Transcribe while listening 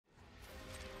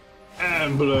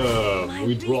Emblem!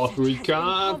 We draw 3 been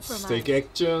cards, compromised. take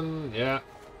action, yeah.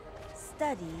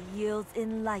 Study yields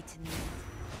enlightenment.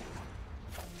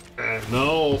 And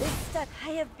no, This step, I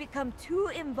have become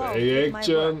too involved take with my work.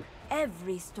 action.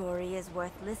 Every story is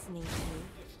worth listening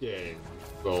to. Game.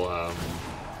 So,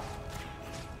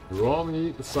 draw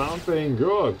me something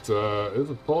good.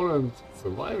 Is opponent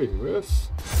surviving this?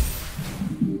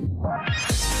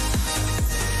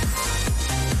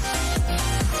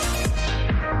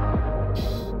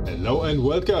 Hello and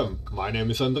welcome, my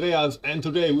name is Andreas and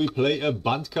today we play a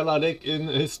Bant color deck in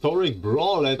Historic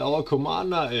Brawl and our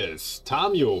commander is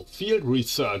Tamiyo, Field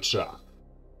Researcher.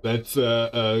 That's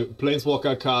a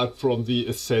Planeswalker card from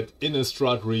the set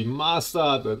Innistrad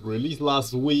Remastered that released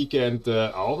last week, and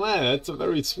oh man, that's a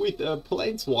very sweet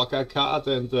Planeswalker card,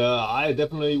 and I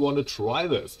definitely want to try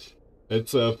this.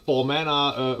 It's a 4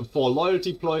 mana, 4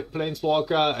 loyalty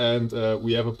Planeswalker, and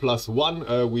we have a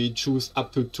 +1. We choose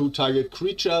up to 2 target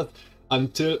creatures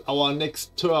until our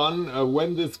next turn.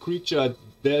 When this creature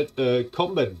dealt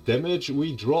combat damage,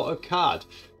 we draw a card.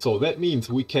 So that means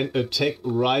we can attack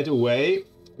right away.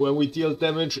 When we deal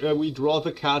damage, we draw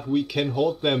the card. We can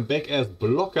hold them back as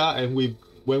blocker, and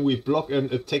when we block an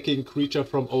attacking creature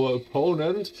from our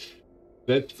opponent,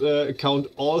 that count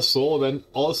also, then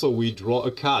also we draw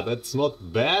a card. That's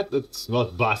not bad, it's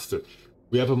not busted.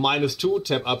 We have a -2,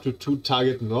 tap up to 2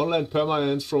 target non-land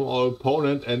permanents from our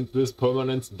opponent, and these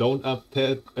permanents don't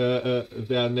uptap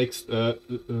their next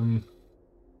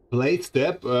play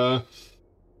step,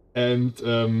 and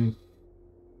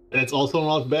that's also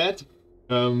not bad.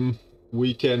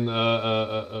 We can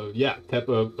yeah, tap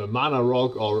a mana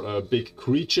rock or a big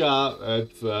creature.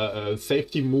 It's a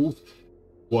safety move.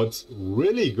 What's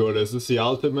really good is the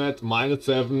ultimate,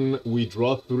 -7, we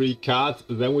draw 3 cards,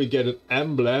 then we get an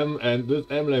emblem, and this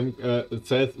emblem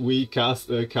says we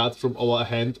cast cards from our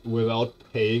hand without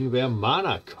paying their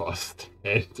mana cost.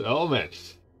 And oh man,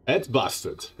 that's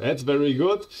busted. That's very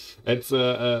good. It's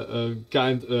a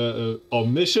kind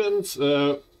omniscience.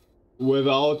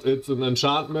 Without it's an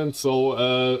enchantment, so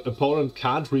opponent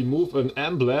can't remove an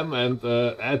emblem, and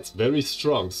that's very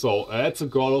strong. So that's a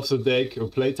goal of the deck.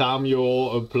 Play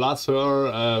Tamiyo plus her,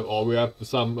 or we have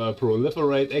some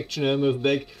proliferate action in this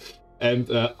deck, and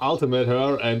ultimate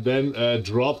her, and then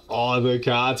drop all the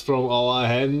cards from our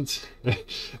hand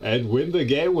and win the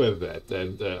game with that.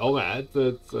 And oh man,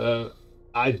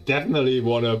 I definitely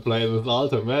want to play this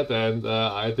ultimate, and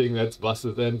I think that's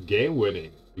busted and game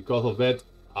winning. Because of that,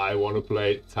 I want to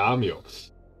play Tamiyo.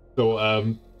 So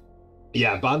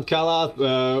yeah, Bant colors,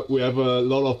 we have a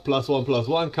lot of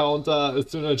 +1/+1 counter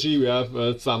synergy. We have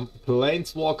some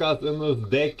Planeswalkers in this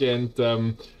deck, and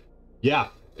yeah,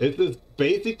 it is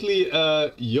basically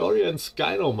a Yorion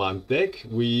Skynomant deck.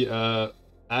 We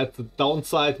at the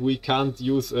downside, we can't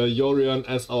use Yorion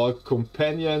as our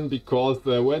companion, because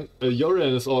when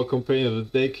Yorion is our companion, the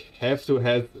deck have to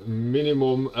have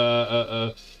minimum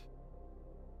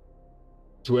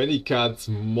 20 cards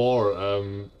more.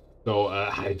 So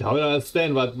I don't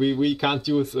understand, but we can't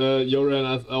use Yorion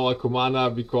as our commander,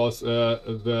 because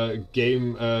the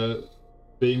game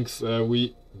thinks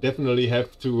we definitely have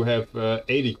to have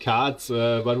 80 cards,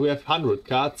 but we have 100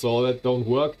 cards, so that don't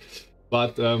work.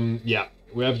 But yeah,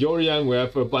 we have Yorion, we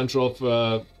have a bunch of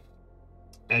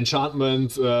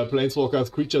enchantments, planeswalkers,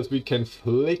 creatures we can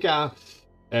flicker.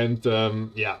 And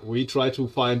yeah, we try to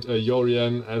find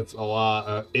Yorion as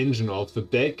our engine of the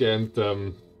deck, and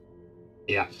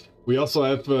yeah, we also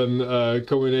have a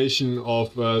combination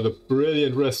of the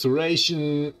Brilliant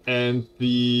Restoration and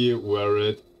the, where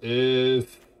it is,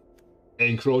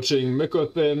 Encroaching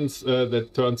Mycothins,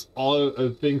 that turns all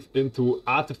things into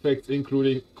artifacts,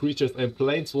 including creatures and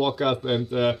planeswalkers, and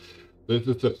this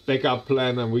is the backup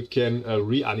plan, and we can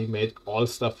reanimate all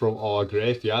stuff from our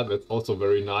graveyard. That's also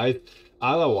very nice.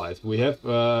 Otherwise, we have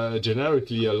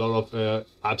generically a lot of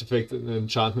artifacts and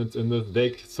enchantments in this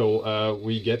deck, so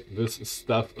we get this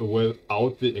stuff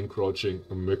without the Encroaching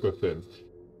Mycothins.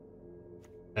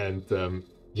 And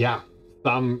yeah,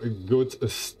 some good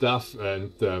stuff,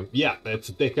 and yeah, that's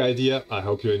the deck idea. I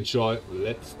hope you enjoy.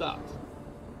 Let's start.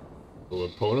 So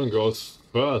opponent goes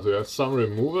first. We have some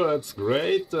removal, that's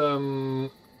great.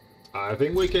 I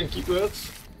think we can keep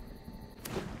this.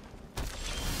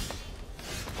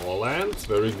 All lands,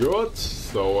 very good.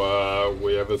 So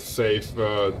we have a safe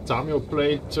Tamiyo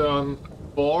play turn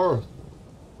 4.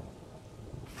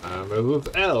 And this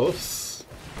is elves.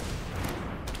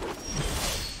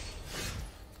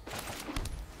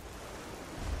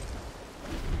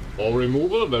 All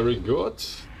removal, very good.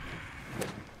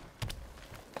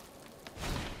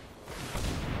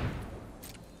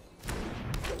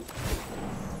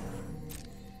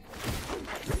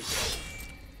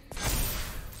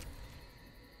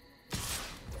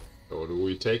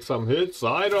 take some hits?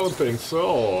 I don't think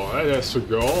so. It has to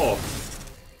go.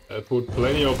 I put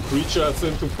plenty of creatures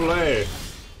into play.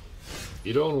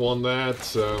 You don't want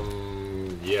that.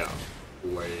 Yeah.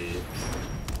 Play.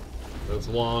 That's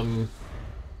one.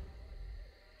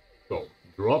 So,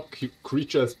 drop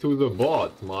creatures to the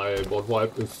board. My board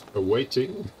wipe is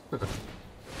awaiting.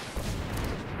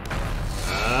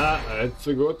 Ah, that's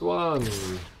a good one.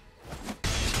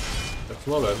 That's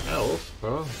not an elf,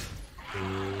 huh?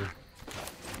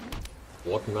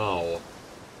 What now?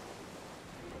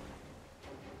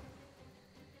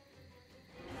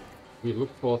 We look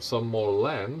for some more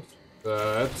land.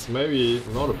 That's maybe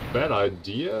not a bad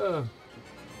idea.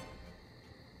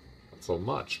 Not so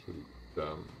much.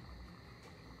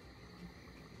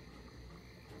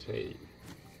 Take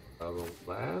the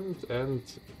land and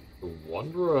the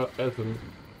Wanderer as an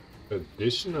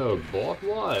additional board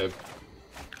wipe.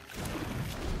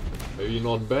 Maybe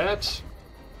not bad.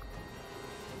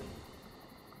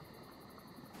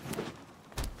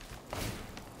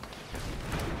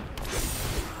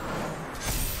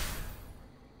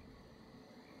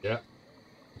 Yeah.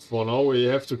 For now we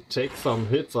have to take some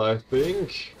hits, I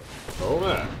think. Oh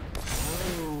man.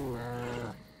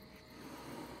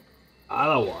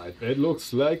 Otherwise, it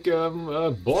looks like a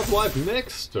board wipe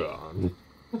next turn.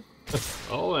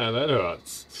 Oh man, that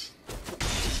hurts.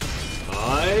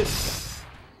 Nice.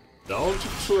 Down to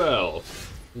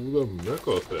 12. To the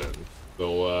Mercothin.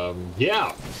 So,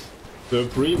 yeah.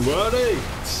 Supreme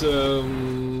verdict.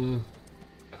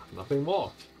 Yeah, nothing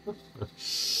more.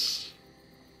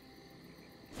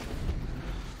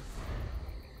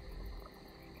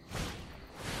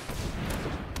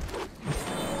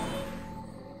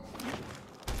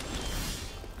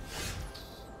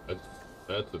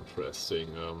 That's interesting.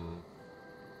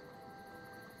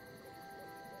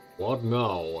 What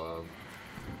now?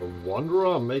 The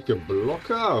Wanderer make a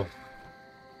blocker?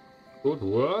 Good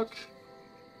work.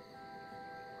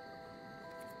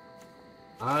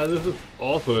 Ah, this is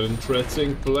also an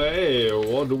interesting play.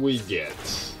 What do we get?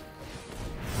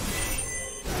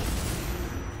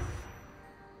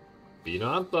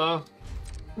 Binata.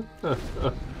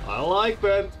 I like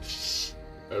that.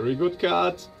 Very good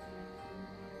card.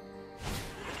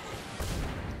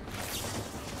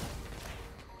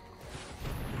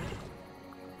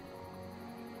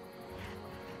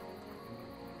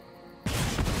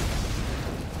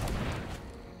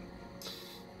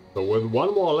 So with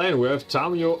one more land we have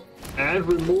Tamiyo and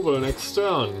removal next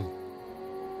turn.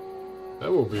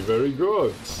 That would be very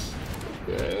good.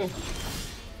 Okay.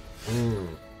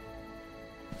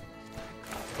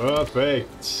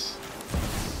 Perfect.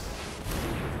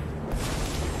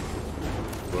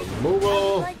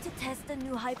 Removal. I'd like to test a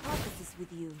new hypothesis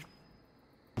with you.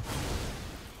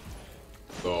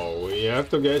 So we have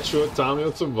to get sure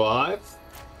Tamiyo survives.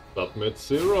 Submit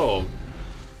 0.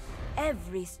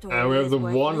 Every story and we have the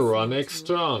Wanderer listening next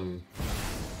to. turn.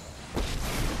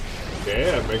 Okay,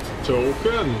 that makes a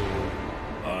token.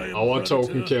 Our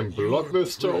token can block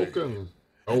this token.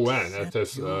 Oh man, that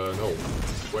has, no.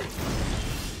 Wait.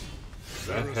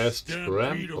 That has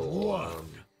trample.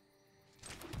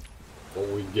 What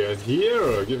we get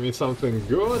here? Give me something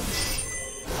good.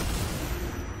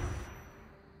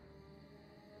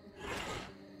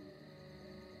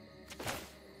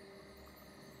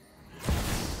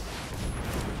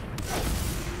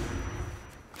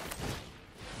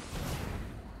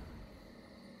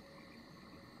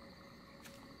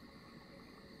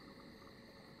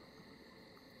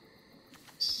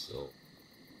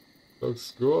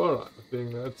 Looks good. I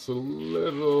think that's a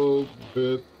little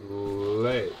bit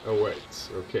late. Oh wait,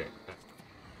 okay.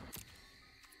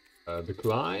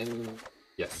 Decline?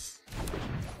 Yes.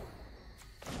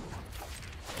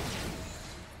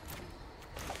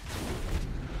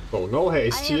 Oh, no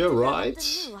haste here, right?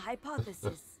 A new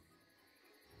hypothesis.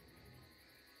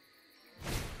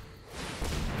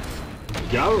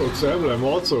 Garruk's Emblem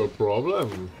also a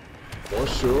problem. For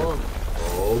sure.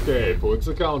 Okay, puts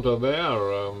a counter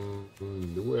there.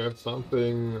 Do we have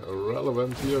something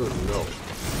relevant here? No.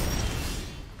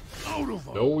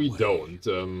 No, we don't.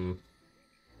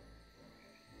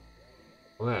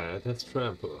 Man, that's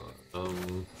trample.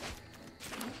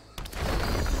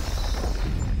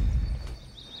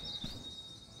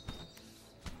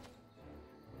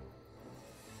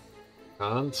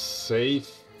 Can't save.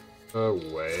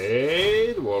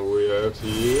 Wait, what we have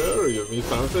here? Give me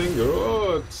something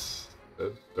good.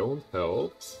 That don't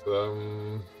help.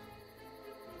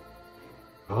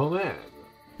 Oh man.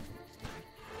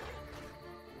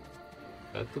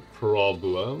 That's a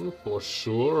problem for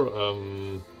sure.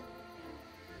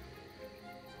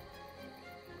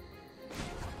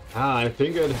 I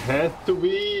think it has to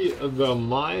be the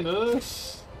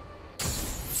minus.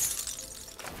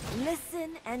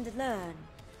 Listen and learn.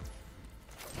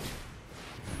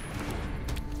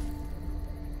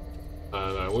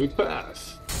 And then we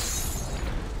pass.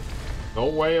 No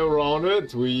way around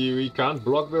it. We can't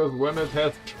block this when it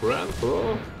has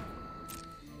trample.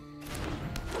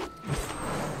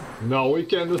 Now we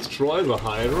can destroy the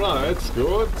Hydra. It's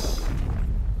good.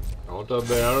 Counter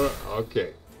there.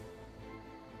 Okay.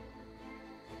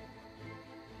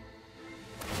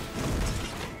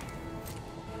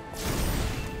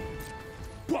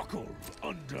 Buckle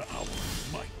under our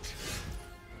might.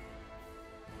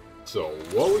 So,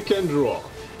 what we can draw?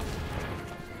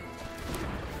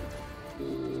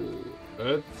 Ooh,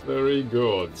 that's very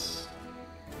good.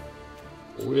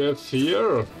 We have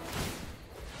here.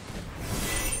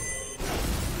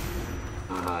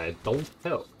 I don't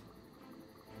help.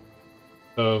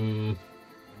 Yeah,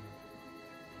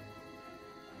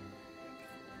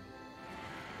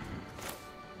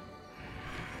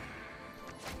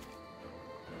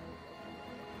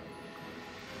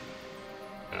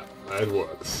 that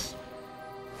works.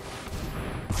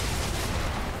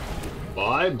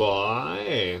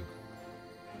 Bye-bye.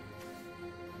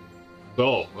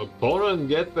 So, opponent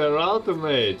get their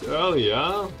ultimate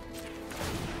earlier.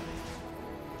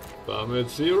 I'm at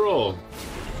 0.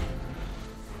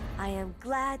 I am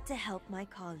glad to help my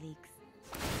colleagues.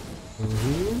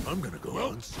 I'm gonna go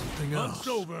on something else.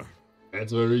 Over.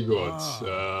 That's very good.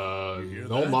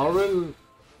 No Marvin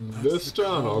this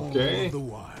turn, okay. The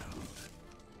wild.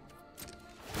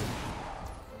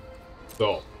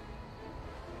 So.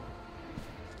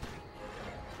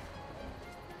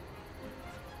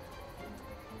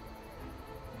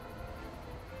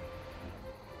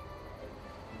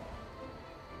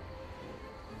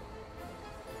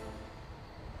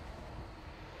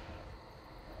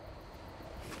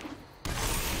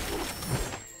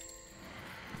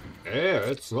 Yeah,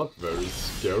 it's not very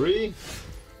scary.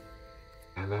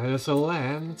 And there's a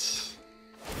land.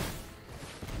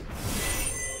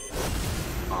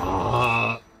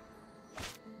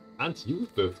 Can't use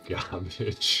this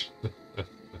garbage.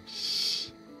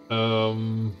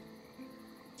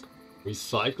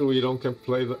 Recycle, we don't can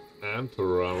play the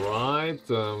Emperor, right?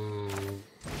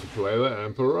 Play the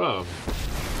Emperor.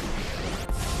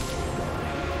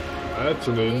 That's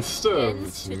an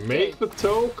instant. Make the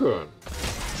token.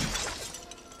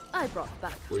 I brought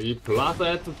back. We plus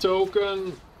at the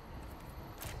token.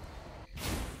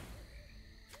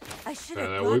 And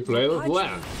then we play the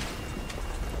land.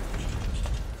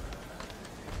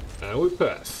 And we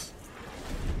pass.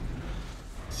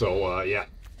 So, yeah.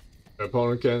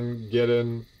 Opponent can get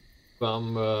in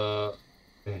some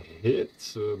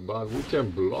hits, but we can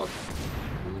block.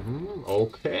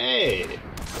 Okay.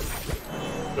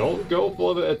 Don't go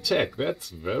for the attack. That's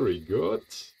very good.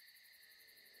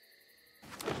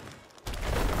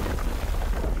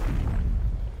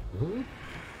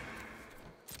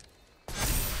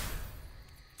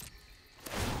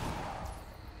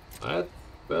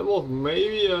 That was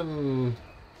maybe a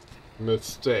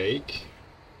mistake.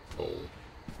 Oh,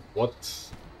 what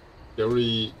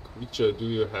scary creature do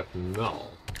you have now?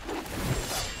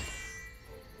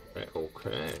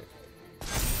 Okay.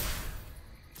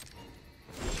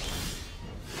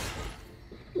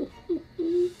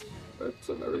 That's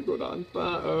a very good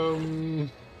answer.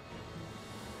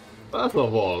 First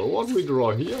of all, what we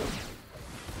draw here?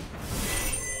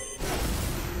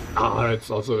 It's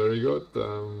also very good.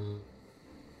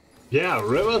 Yeah,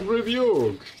 River's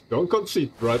Rebuke. Don't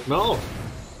concede right now.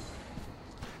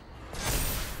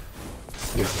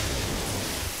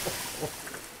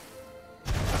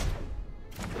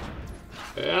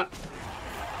 Yeah.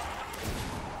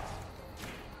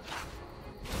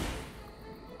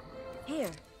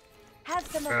 Here, have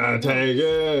some of my Take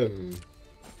it.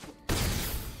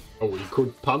 Oh, we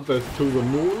could pump it to the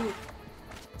moon.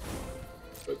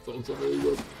 That's also very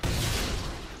good.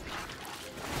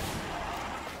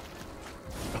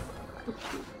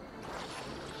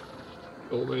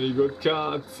 So many good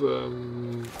cards.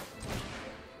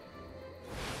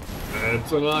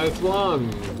 That's a nice one.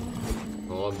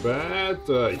 Not bad.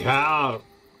 Yeah,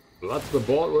 floods the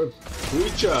board with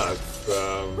creatures.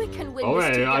 We can win this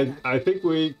together. I think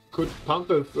we could pump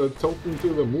this token to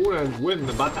the moon and win.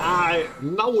 But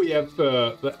now we have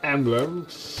the emblem.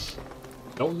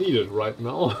 Don't need it right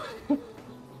now.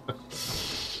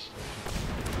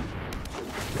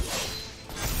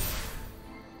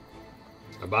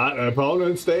 But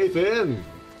opponent stays in.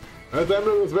 That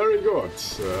emblem is very good.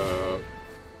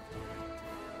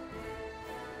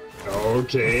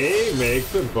 Okay,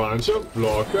 makes a bunch of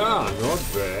blocker. Not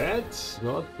bad.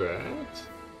 Not bad.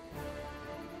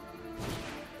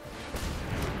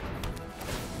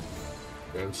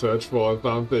 And search for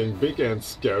something big and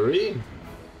scary.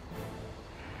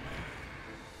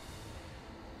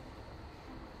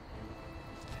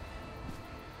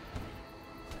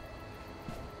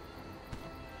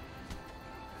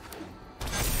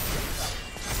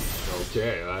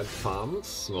 Okay, that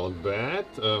pumps, not bad.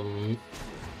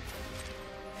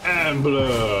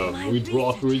 Emblem! We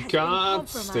draw 3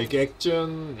 cards, take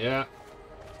action, yeah.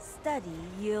 Study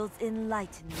yields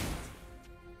enlightenment.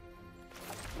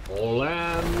 All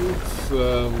lands,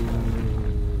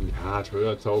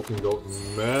 Trader token don't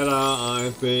matter,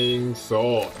 I think.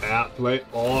 So, yeah, play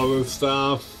all the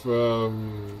stuff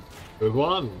with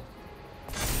one.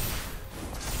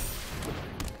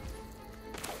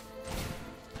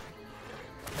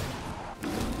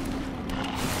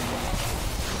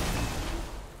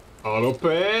 Auto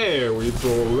pay, we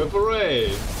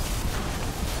proliferate.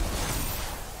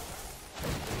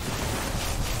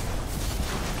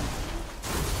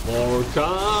 More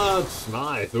cards,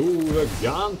 nice. Ooh, the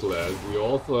Gauntlet. We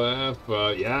also have,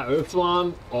 yeah, this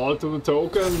one, all to the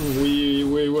token. We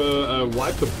will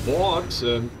wipe the board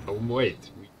and, oh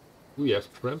wait, we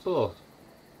have trample.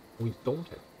 We don't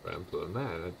have trample,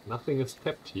 man. Nothing is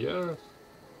tapped here.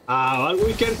 But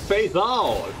we can phase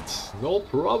out, no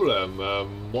problem.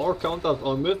 More counters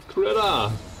on this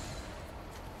critter.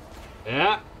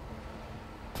 Yeah.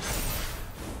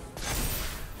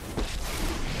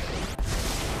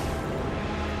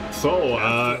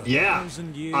 So, yeah,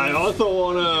 I also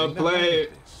wanna play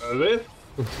this.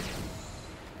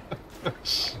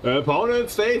 Opponent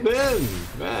stays in,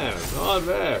 man, not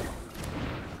bad.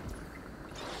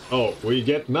 Oh, we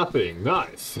get nothing,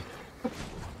 nice.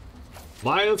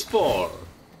 -4.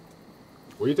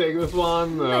 We take this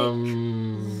one.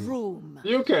 Room.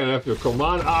 You can have your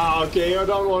command. Ah, okay, I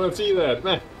don't want to see that,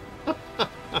 man.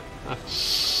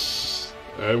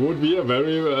 It would be a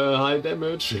very high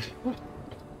damage.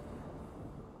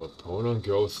 Opponent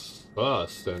goes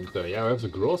first, and yeah, we have the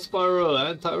growth spiral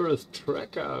and Tireless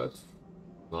Tracker. That's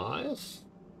nice.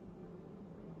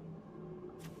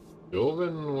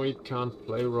 Dovin we can't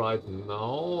play right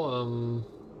now.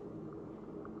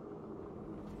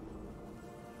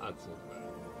 That's not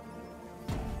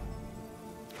bad.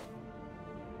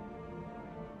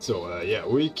 So, yeah,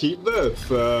 we keep this.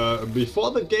 Before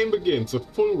the game begins, a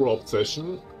full rope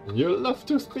session. You'll love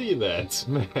to see that,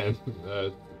 man.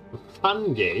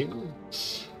 Fun game.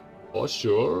 For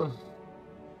sure.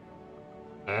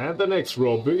 And the next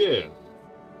rope begins.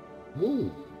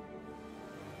 Woo.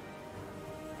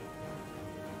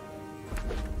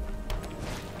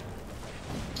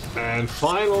 And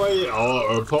finally,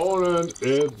 our opponent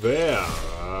is there.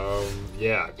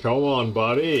 Yeah, come on,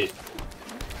 buddy.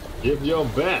 Give your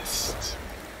best.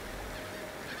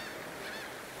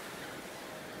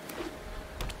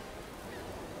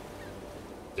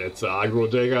 That's an aggro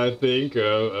deck, I think.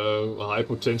 High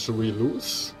potential we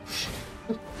lose.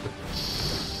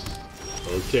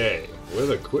 Okay,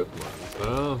 with equipment,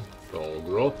 huh? So,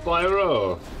 growth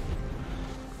spiral.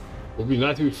 Would be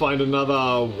nice if we find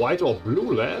another white or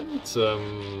blue land.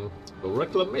 The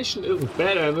reclamation isn't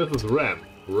bad, and this is ramp.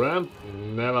 Ramp,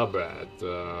 never bad.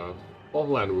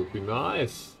 Offline would be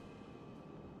nice.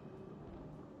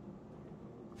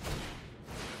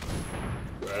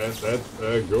 That's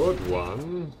a good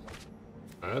one.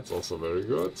 That's also very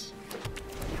good.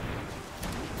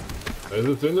 This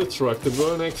is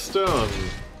indestructible next turn.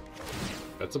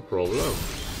 That's a problem.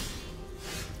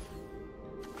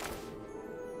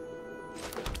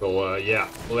 So, yeah,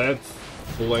 let's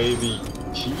play the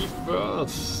key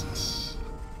first.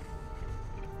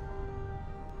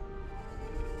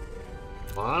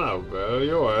 Mana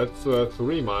value, that's a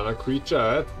 3 mana creature,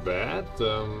 that's bad.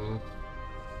 Do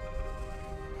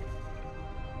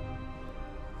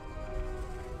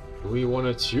we want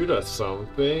to tutor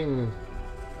something?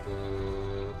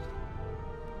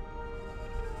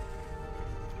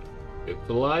 Get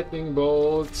the lightning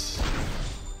bolt.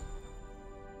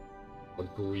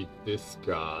 What do we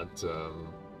discard?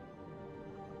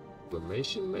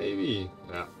 Reclamation maybe?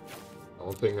 Yeah. I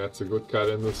don't think that's a good card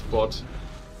in this spot.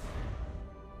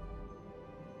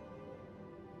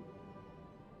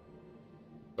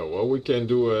 So what we can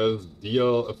do is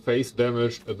deal a face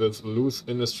damage at this loose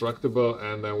indestructible,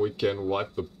 and then we can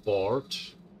wipe the board.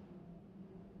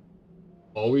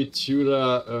 Or we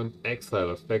tutor an exile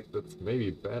effect, that's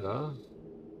maybe better.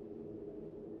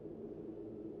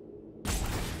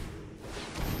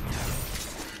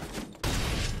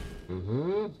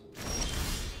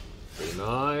 Very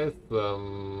nice.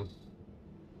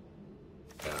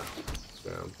 Yeah.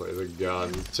 Then play the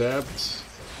garden tapped.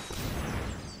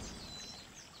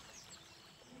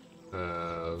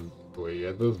 And we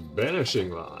get this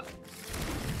Banishing Light.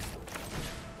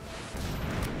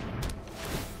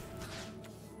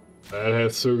 That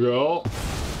has to go.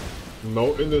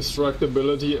 No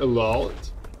indestructibility allowed.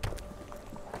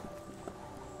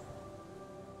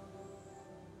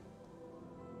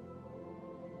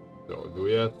 So, do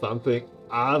we have something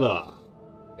other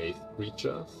haste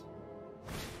creatures?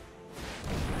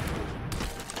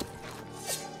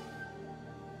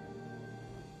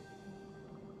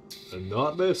 And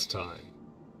not this time.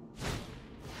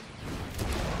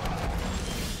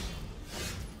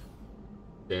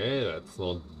 Okay, that's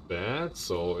not bad.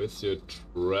 So is your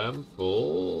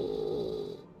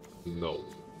trample? No.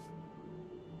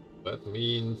 That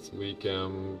means we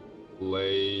can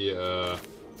play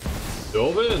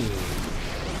Dovin.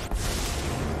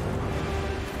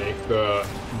 Make the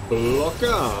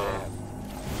blocker.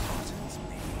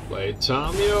 Play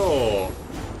Tamiyo.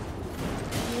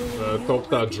 Top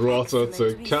that draws us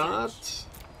a card.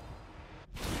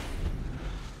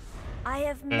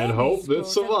 And hope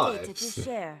this survives.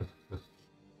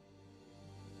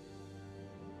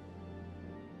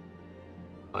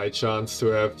 High chance to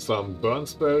have some burn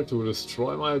spell to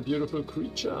destroy my beautiful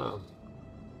creature.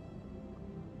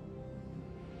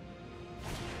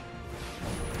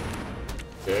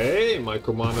 Okay, my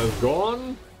commander is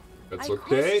gone. That's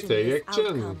okay, take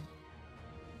action.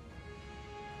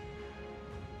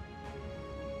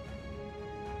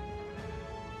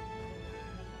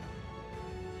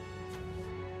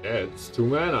 Yeah, it's 2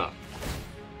 mana.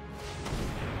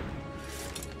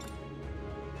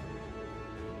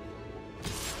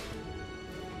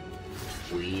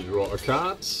 We draw a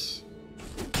card.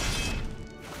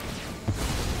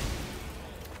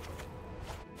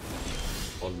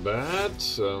 Not bad.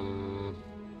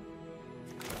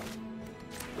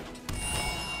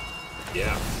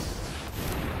 Yeah.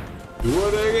 Do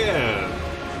it again.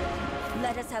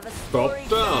 Let us have a Top story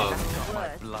down.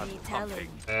 worth retelling.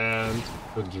 And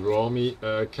draw me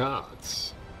a card.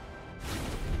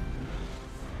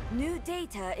 New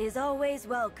data is always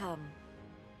welcome.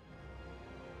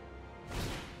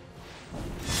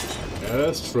 Yeah,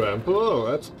 that's trample.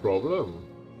 That's a problem.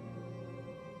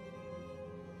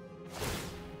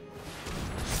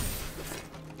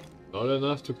 Not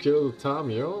enough to kill the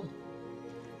Tamiyo.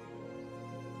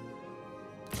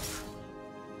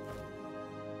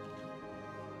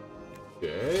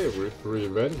 Okay, we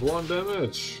prevent 1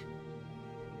 damage.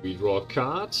 We draw a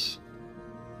card.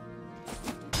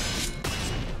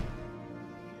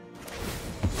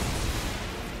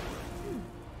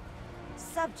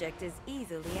 Subject is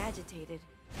easily agitated.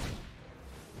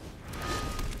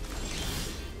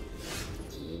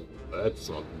 That's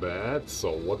not bad.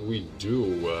 So what we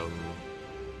do?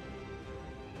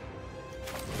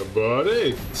 The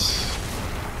verdict.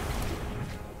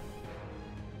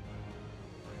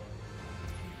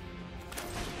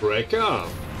 Breaker.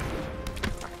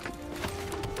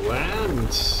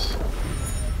 Land.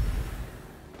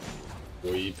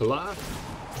 We play.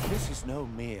 This is no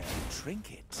mere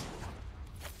trinket.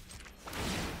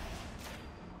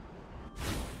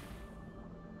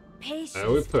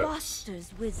 Patience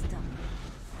fosters wisdom.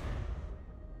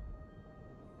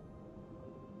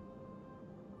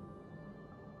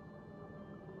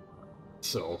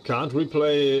 So, can't we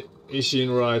play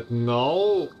Ishin right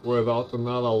now without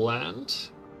another land?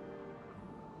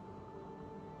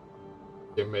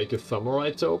 Can make a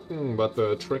samurai token, but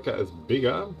the tracker is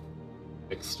bigger.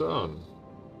 Next turn.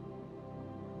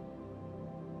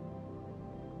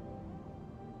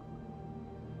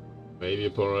 Maybe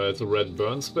opponent a red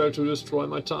burn spell to destroy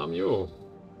my Tamiyo.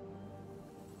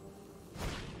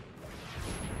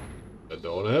 I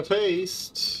don't have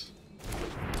haste.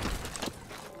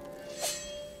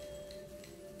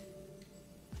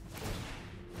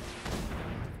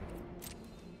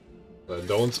 I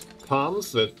don't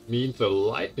pumps, that means the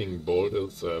lightning bolt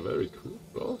is very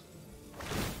crucial.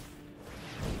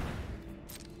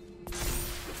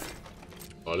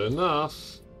 Not enough.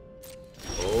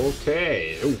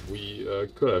 Okay, oh, we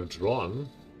could have drawn.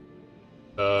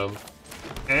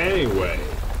 Anyway.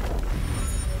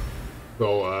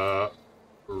 So,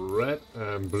 red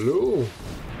and blue.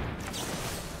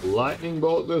 Lightning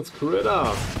bolt this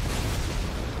critter.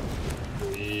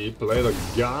 We play the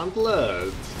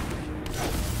Gauntlet.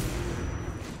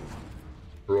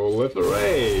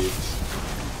 Proliferate.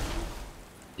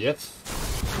 Yes.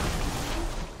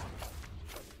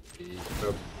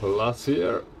 A plus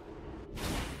here.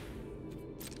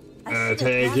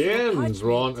 Take in,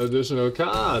 draw an additional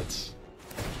card.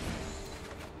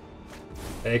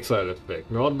 Exile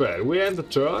effect, not bad. We end the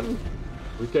turn.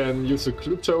 We can use the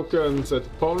clue tokens at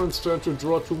opponent's turn to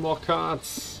draw 2 more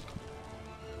cards.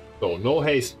 So, no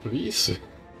haste, please.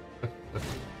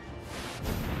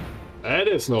 That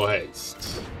is no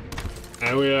haste.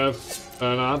 And we have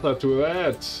an answer to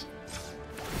that.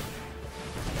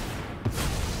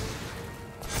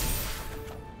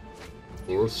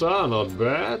 Urza, not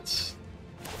bad.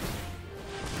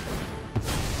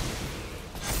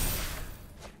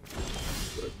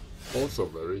 Also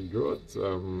very good.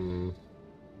 So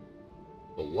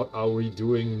what are we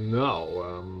doing now?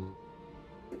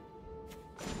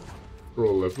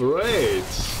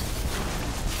 Proliferate.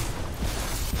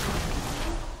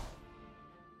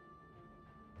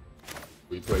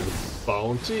 We play the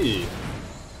bounty.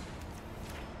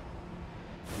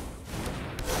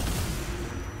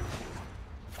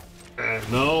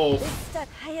 And now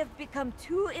I have become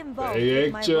too involved play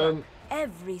with my action. work.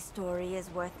 Every story is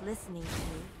worth listening to.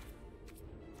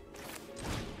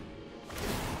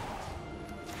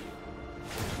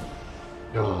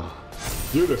 Ah,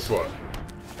 beautiful.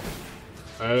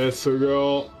 Let's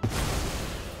go.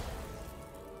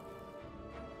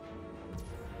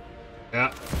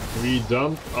 Yeah, we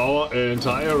dumped our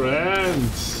entire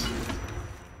hand.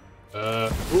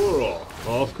 Uro,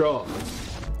 of course.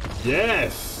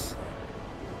 Yes!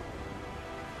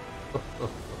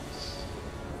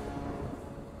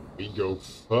 We go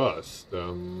first.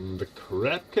 The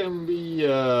crab can be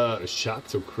a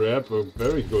Shatsu crab, a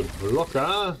very good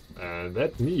blocker, and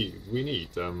that we need.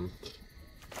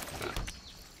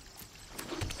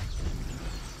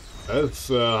 That's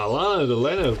Alana, the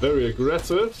lane is very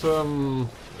aggressive.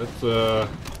 That's a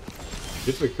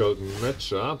difficult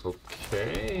matchup.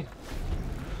 Okay.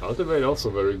 Cultivate also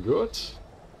very good.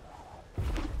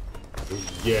 We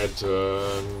get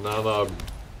another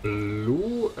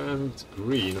blue and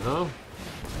green, huh?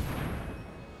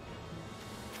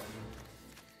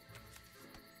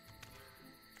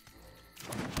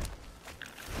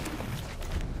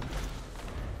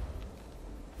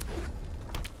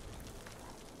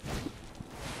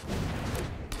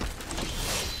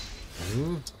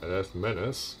 That's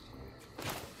menace.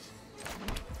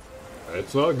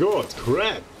 It's not good.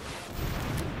 Crap.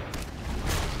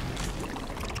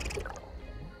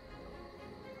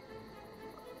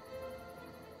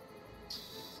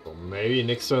 So maybe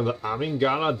next turn the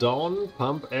Amingala down,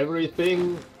 pump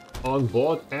everything on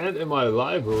board and in my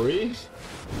library.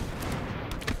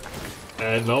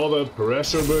 And now the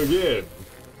pressure begins.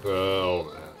 Oh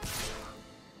man.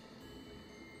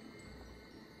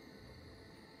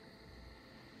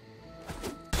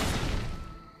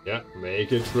 Yeah,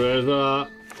 make it treasure.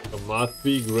 Must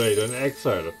be great. An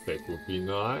exile effect would be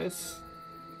nice.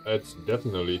 It's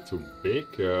definitely too big.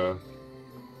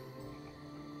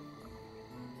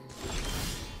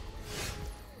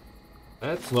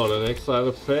 That's not an exile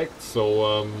effect,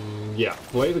 so yeah,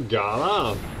 play the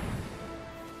Gaea.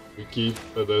 We keep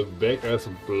the deck as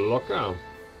a blocker.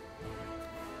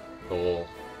 So,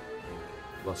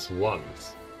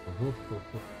 +1s.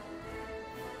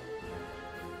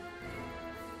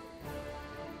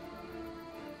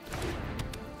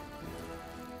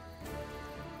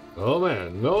 Oh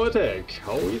man, no attack.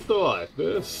 How we survive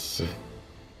this?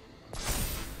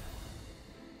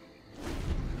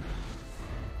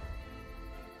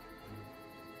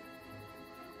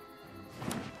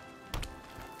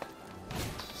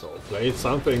 So play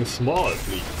something small,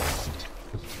 please.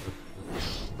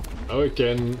 Now we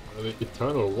can the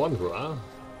Eternal Wanderer.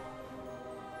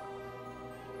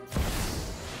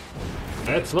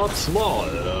 That's not small.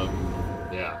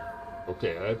 Yeah.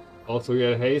 Okay, I also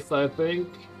get haste, I think.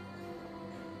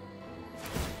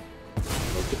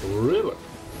 Really?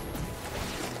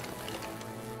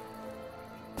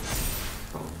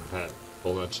 Oh man,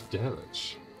 so much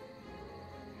damage.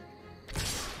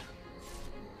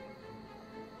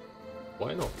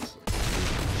 Why not?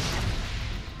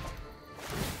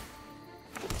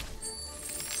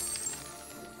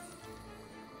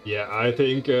 Yeah, I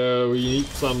think we need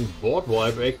some board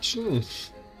wipe action.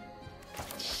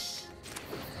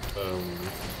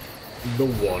 The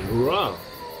Wanderer.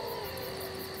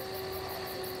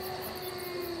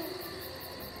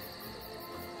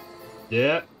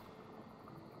 Yeah,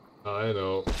 I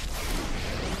know.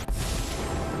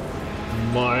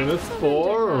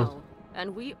 -4.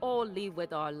 And we all leave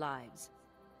with our lives.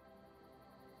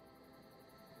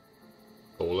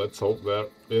 So let's hope there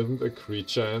isn't a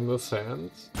creature in the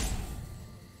sand.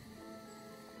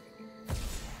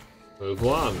 There's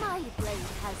one. My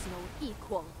blade has no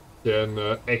equal.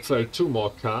 Can exile 2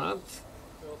 more cards.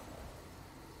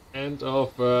 End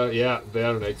of yeah,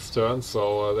 their next turn,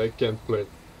 so they can play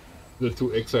the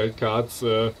 2 exiled cards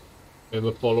in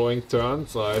the following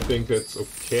turns. I think that's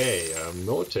okay.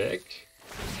 No attack.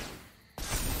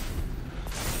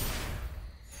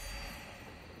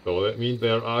 So that means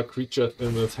there are creatures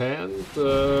in his hand.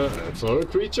 It's not a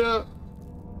creature.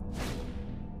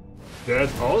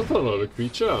 That's also not a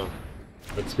creature.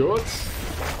 That's good.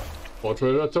 4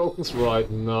 trader tokens right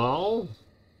now.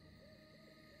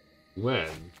 Man,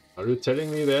 are you telling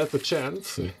me there's a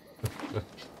chance?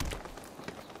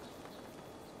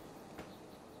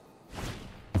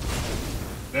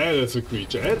 That is a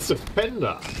creature. It's a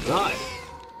Defender. Nice.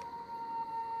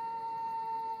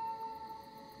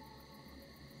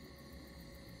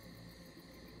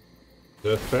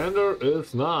 Defender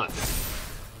is nice.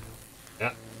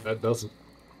 Yeah, that doesn't...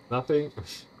 nothing.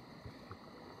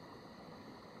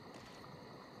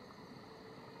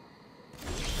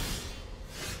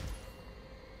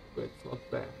 It's not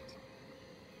bad.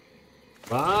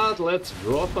 But let's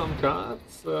draw some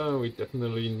cards. We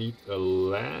definitely need a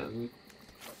land.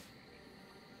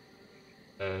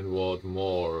 And what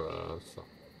more? Some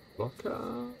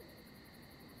blocker.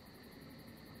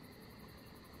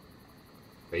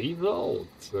 Phase out.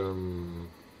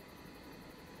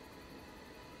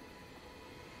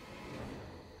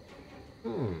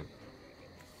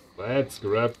 Let's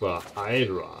grab the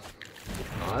Hydra.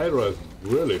 Hydra is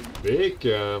really big.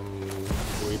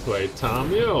 We play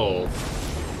Tamiyo.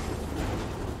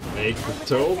 Make the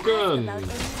token.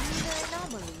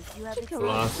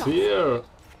 Plus here.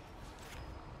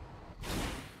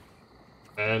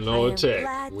 And no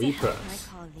attack. We pass.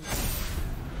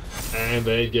 And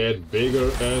they get bigger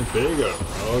and bigger.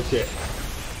 Okay.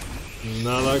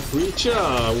 Another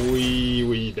creature.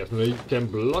 We definitely can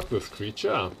block this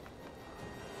creature.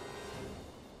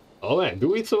 Oh man,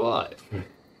 do we survive?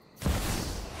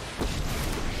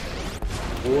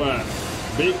 Wow.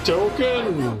 Big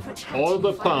token. All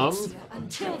the pump.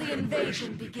 Until the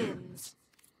invasion begins.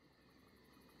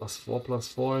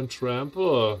 +4/+4 and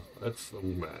trample. That's oh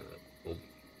man. Oh.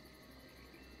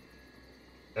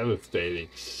 Devastating.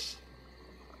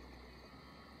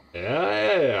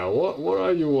 Yeah. What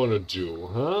are you wanna do,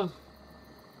 huh?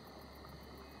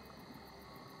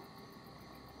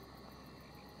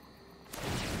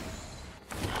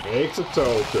 Makes a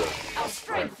token. Our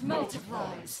strength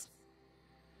multiplies.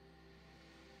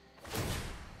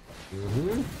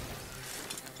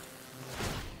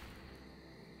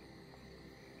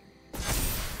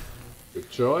 Good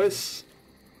choice.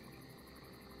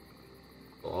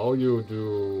 How you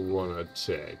do wanna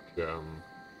attack?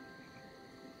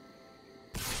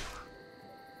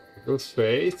 Goes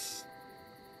face.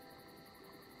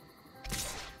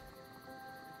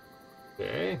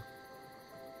 Okay.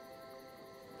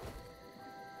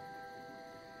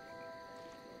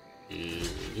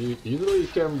 Easily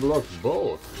can block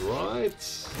both,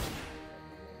 right?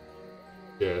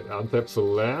 Yeah, it untaps the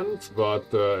land,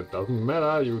 but it doesn't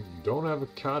matter, you don't have a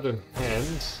card in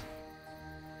hand.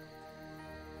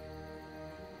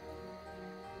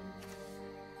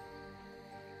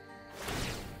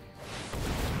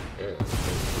 Yeah,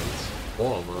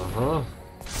 transform,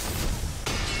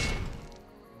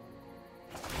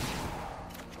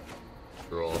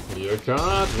 Draw me a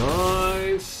card,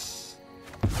 nice!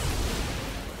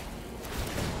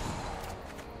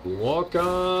 2 more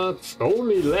cards,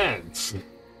 only lands!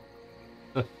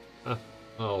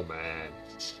 Oh man,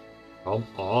 come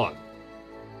on!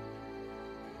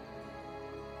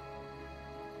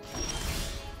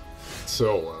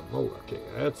 So, oh, okay,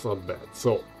 that's not bad.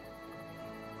 So,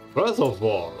 first of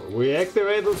all, we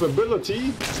activate this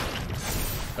ability.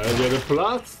 And get a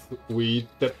plus, we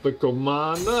tap the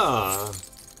commander.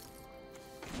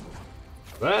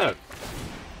 Then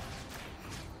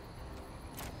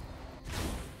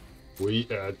we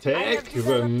attack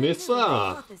the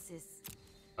Nissa.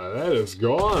 That is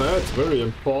gone, that's very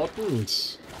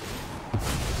important.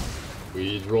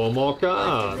 We draw more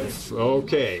cards,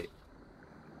 okay.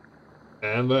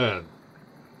 And then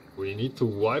we need to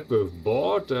wipe this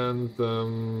board, and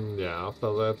yeah,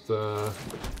 after that,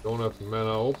 don't have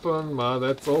mana open, but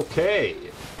that's okay.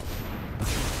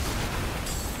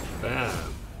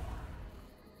 Bam.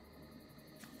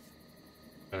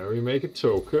 And we make a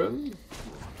token.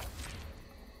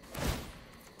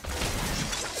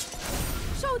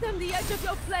 Show them the edge of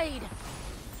your blade.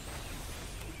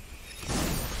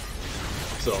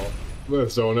 So,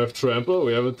 with don't have trample,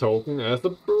 we have a token as a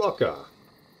blocker.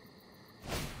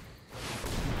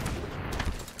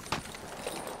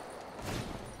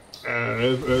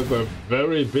 It's a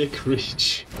very big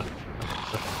reach.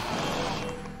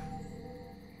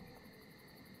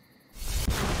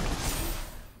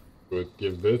 Could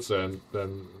give this and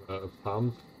then a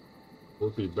pump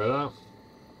would be better.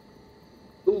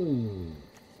 Ooh.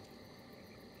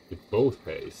 With both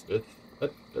haste.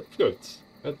 That's good.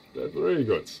 That's really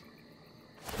good.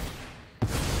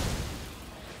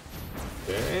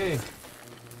 Okay.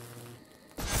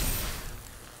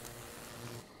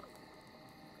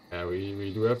 Yeah,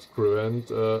 we do have to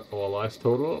prevent our life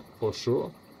total, for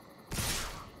sure.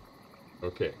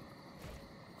 Okay.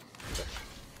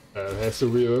 It has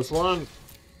to be this one.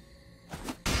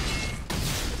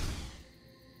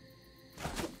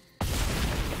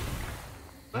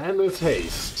 And it's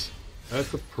haste.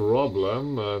 That's a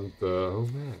problem, and oh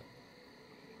man.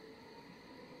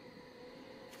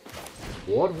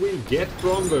 What we get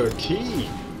from the key?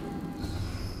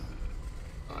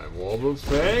 Time Warp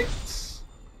effects.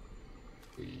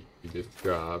 We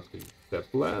discard the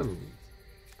step blend.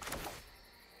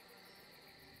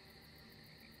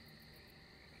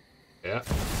 Yeah.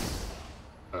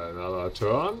 Another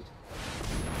turn.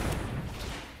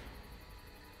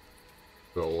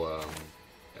 So,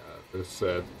 yeah, this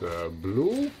set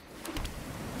blue.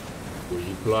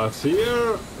 3+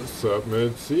 here.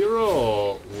 Submit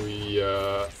 0. We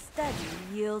Study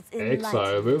yields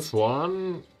exile this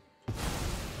one.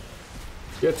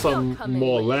 Get some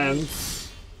more lands.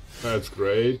 That's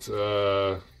great.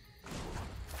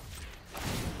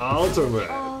 Ultimate.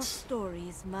 All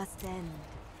stories must end.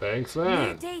 Thanks, New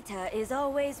man. data is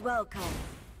always welcome.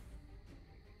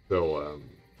 So,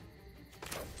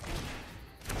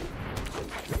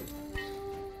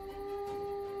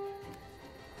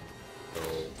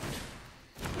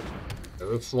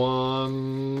 this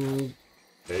one.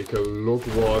 Take a look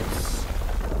what's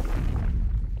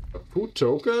a food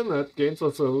token that gains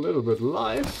us a little bit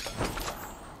life.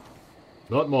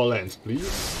 Not more lands,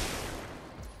 please.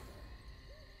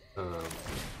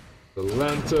 The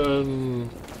lantern.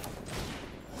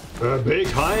 A big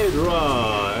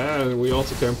Hydra! And we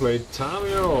also can play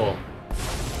Tamiyo.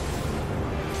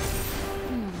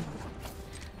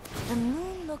 The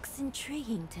moon looks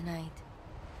intriguing tonight.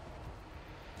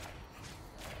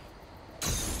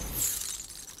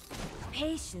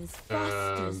 Patience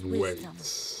fosters And wisdom.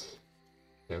 wait.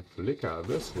 Can flicker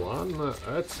this one.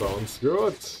 That sounds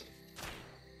good.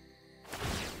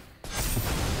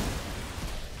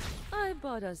 I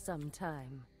bought us some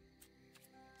time.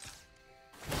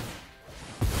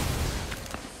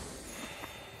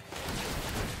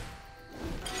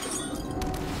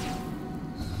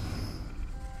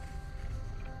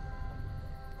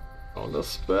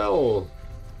 Counterspell.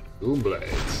 Doomblade.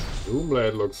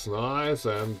 Doomblade looks nice,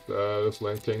 and this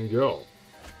land can go.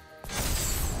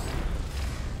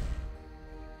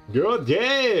 Good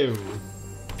game!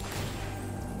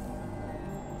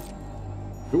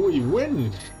 Do we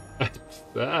win?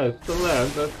 That's the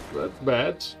land, that's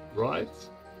bad, right?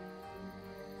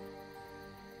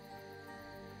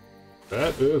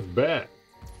 That is bad.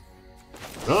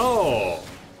 No!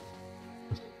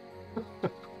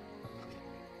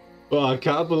 Oh, I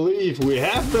can't believe we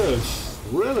have this!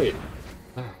 Really?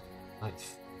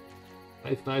 Nice.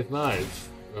 Nice.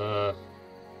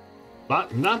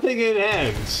 But nothing in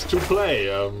hand to play.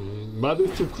 But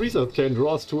these two creatures can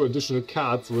draw us 2 additional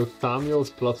cards with Tamiyo's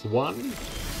 +1.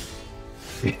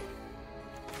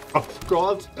 Of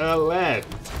course, a land.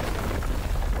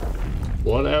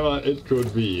 Whatever it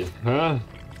could be, huh?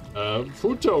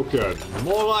 Food token,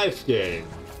 more life gain.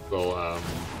 So,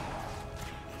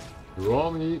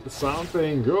 draw me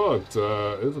something good.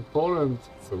 Is opponent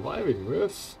surviving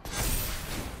this?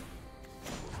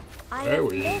 Hey,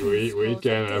 we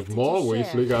can have more. We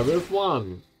flicker this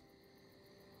one.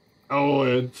 Oh,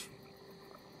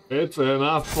 it's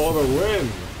enough for the win.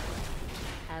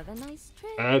 Have a nice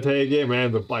trip. Take him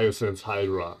and the Biosense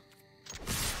Hydra.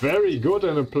 Very good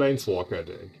in a Planeswalker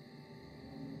deck.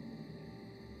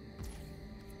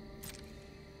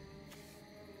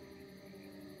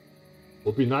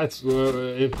 Would be nice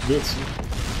if this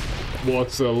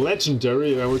was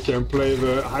legendary, then we can play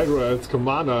the Hydra as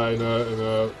commander in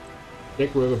a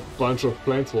deck with a bunch of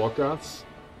Planeswalkers.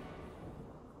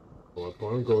 Our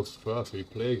opponent goes first, we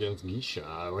play against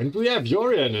Gaea. And we have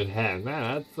Yorion in hand,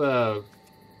 man,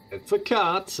 it's a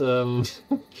card. So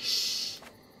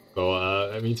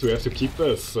that means we have to keep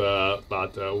this,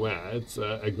 but well, it's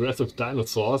aggressive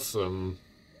dinosaurs.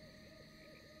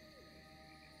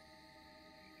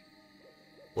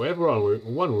 We have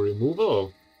one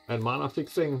removal and mana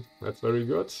fixing, that's very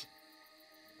good.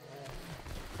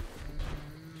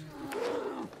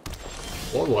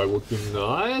 Why would be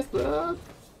nice,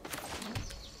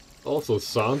 also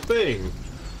something.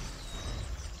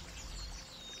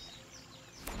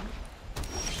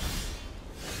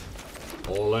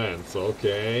 All lands,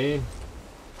 okay.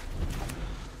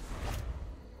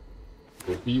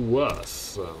 Could be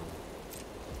worse.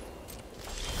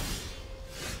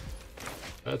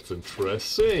 That's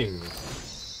interesting.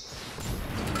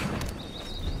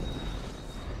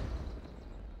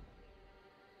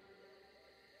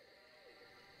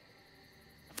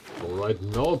 Alright,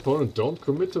 no opponent don't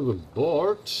commit to the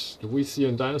board. Do we see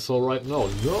a dinosaur right now?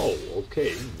 No.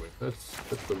 Okay, that's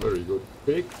a very good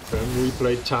pick. Then we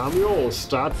play Tamiyo.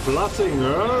 Start flooding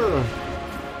her.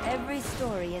 Every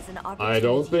story is an opportunity. I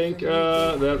don't think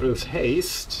there is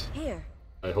haste. Here.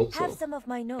 I hope so. Have some of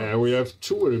my notes. And we have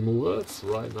 2 removals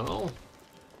right now.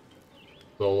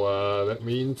 So that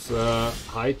means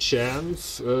high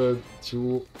chance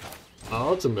to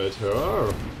ultimate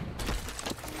her.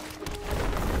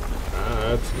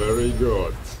 That's very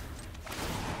good.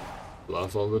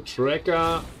 Plus on the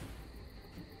tracker.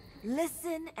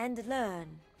 Listen and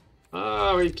learn.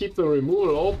 We keep the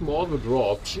removal open or the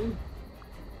draw option.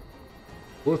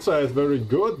 Urza is very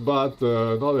good, but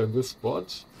not in this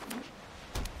spot.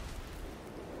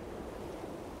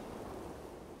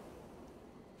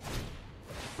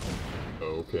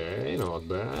 Okay, not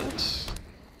bad.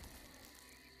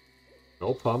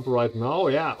 No pump right now.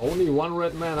 Yeah, only 1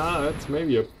 red mana. That's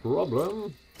maybe a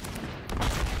problem.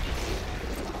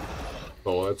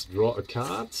 So let's draw a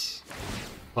card.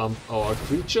 Pump our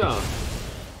creature.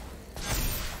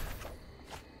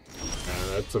 And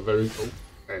that's a very... Oh,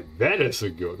 and that is a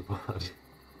good one.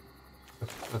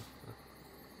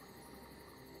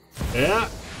 Yeah.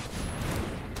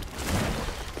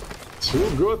 Too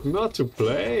good not to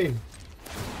play.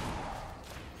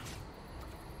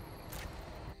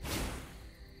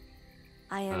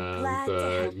 I am glad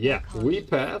to help yeah, we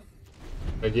path.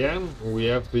 Again, we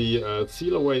have the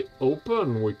seal away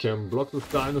open. We can block this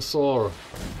dinosaur.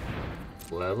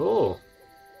 Level.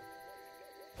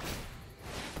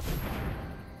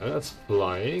 That's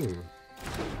flying.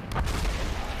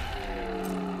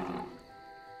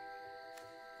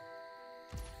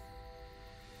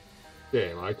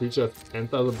 Okay, my creature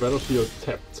enter the battlefield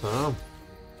tapped, huh?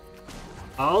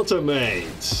 Ultimate!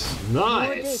 Nice!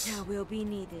 More data will be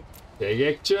needed. Take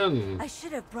action! I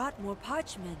should have brought more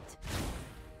parchment.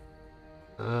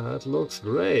 That looks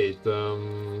great.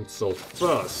 So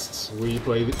first, we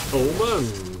play the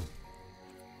Omen.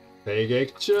 Take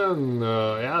action.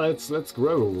 Yeah, let's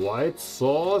grab a white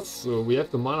source. We have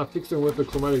the mana fixing with the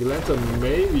Chromatic Lantern.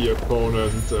 Maybe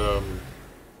opponent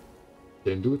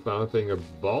can do something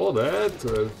about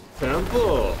that.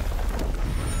 Temple.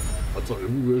 Also,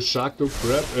 the Shark to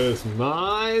grab is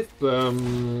nice.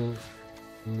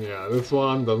 Yeah, this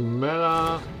one doesn't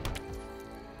matter.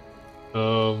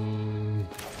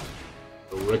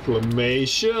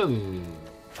 Reclamation.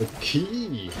 The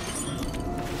key.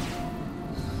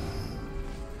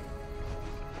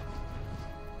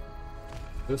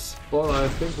 This spot, I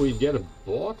think we get a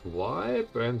board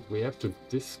wipe, and we have to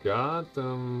discard.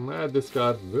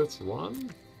 Discard this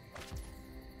one.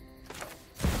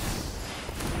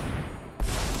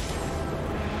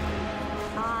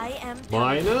 I am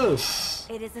Minus.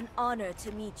 It is an honor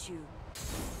to meet you.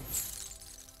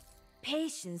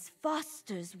 Patience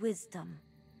fosters wisdom.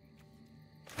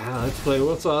 Let's play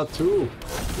Urza too.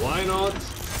 Why not?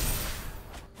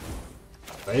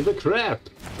 Play the crap.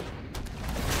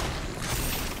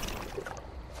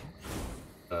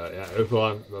 Yeah, this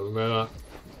one doesn't matter.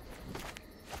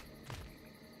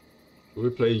 Do we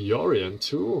play Yorion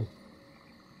too?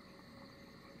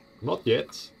 Not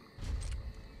yet.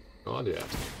 Not yet.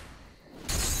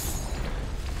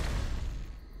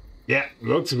 Yeah,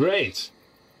 looks great.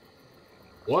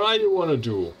 What do you want to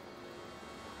do?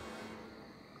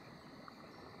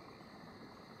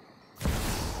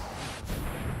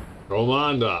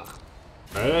 Commander.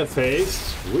 That's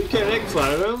haste. We can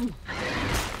exile him.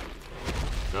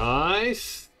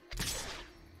 Nice.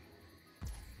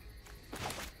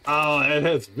 Oh, it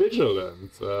has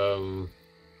vigilance.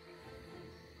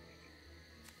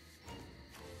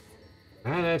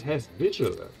 And it has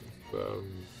vigilance.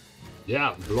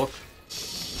 Yeah, block.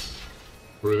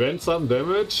 Prevent some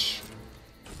damage.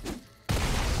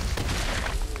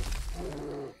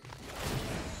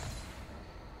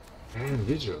 And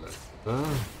vigilance.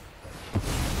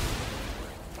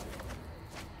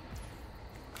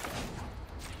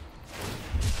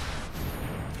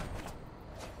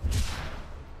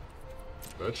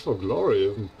 Search for Glory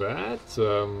isn't bad.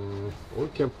 We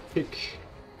can pick.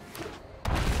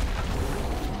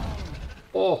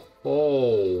 Oh,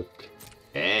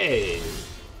 okay.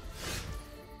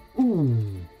 Ooh.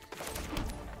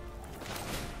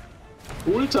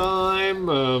 Cool time.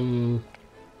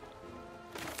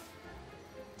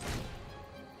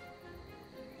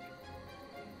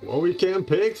 Well, we can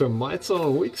pick the Might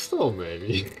on Weak Storm,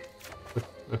 maybe.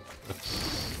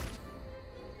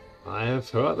 I have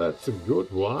heard that's a good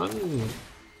one.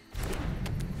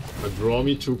 Draw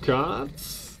me 2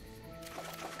 cards.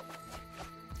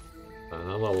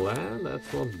 Another land,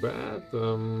 that's not bad.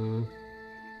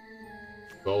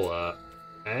 So,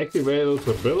 Activate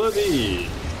this ability.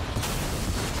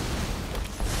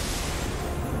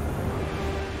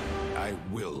 I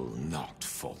will not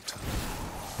falter.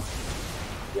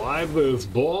 Wipe this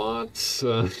board.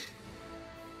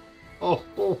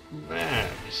 Oh man.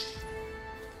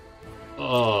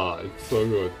 Oh, it's so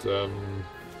good.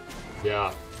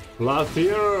 Yeah. Plus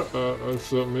here,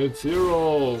 submit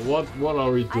 0. What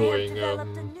are we doing? I have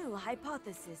developed a new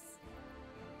hypothesis.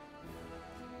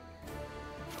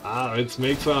 Let's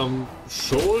make some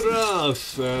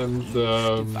soldiers and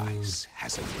Device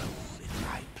has a role in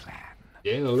my plan.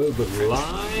 gain a little bit of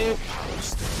life. Power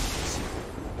stones.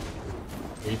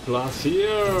 We plus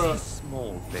here.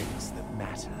 Small things that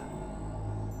matter.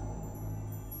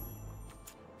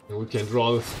 And we can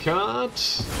draw this card.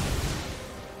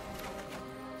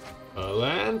 A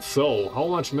land. So, how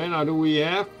much mana do we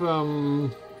have? Only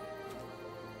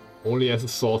as a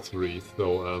sorcery.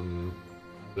 So,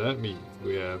 that means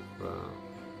we have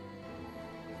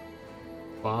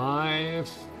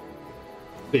 5,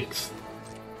 6.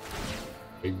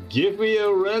 Give me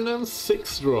a random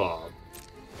 6 drop.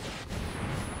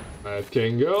 That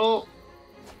can go.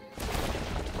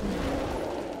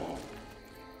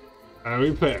 And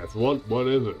we pass. What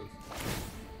is it?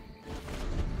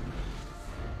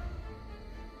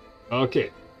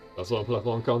 Okay.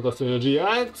 +1/+1 counter synergy.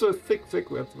 Ah, it's a 6/6.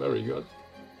 That's very good.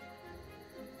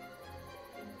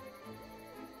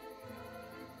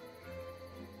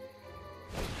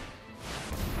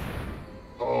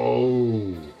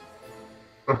 Oh.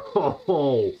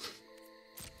 Oh.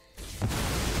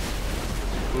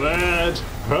 That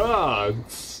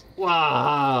hurts.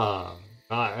 Wow.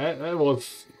 That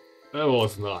was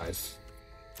nice.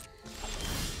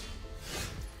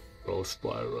 Throw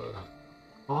spiral.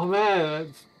 Oh man, that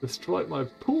destroyed my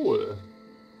pool.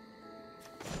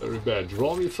 Very bad.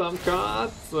 Draw me some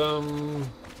cards.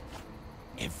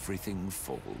 Everything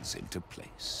falls into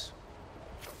place.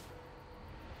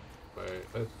 Wait,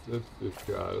 let's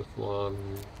discard this one.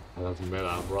 That doesn't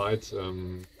matter, right?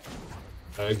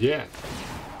 Again.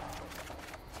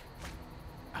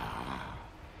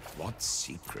 What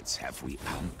secrets have we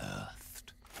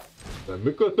unearthed? The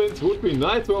Mycosynths would be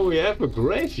nice when we have a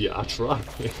graveyard,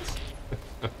 right?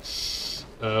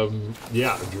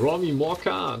 Yeah, draw me more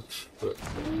cards.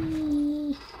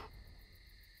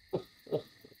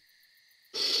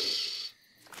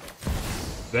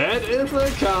 That is a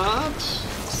card!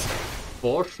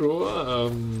 For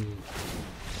sure.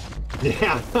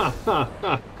 Yeah,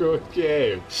 good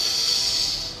game.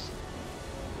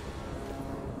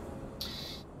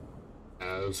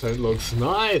 This hand looks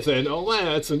nice, and oh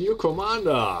man, it's a new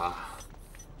commander.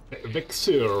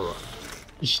 Vexir.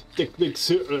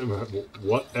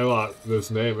 Whatever this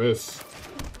name is.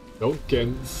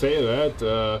 Can say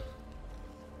that.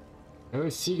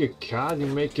 Every seek a card, you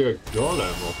make a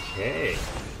golem. Okay.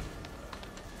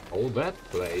 Oh, that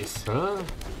place, huh?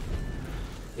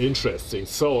 Interesting.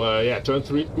 So, yeah, turn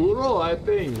 3 Uro, I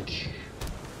think.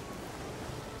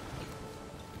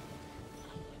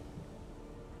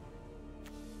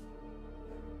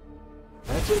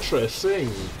 That's interesting.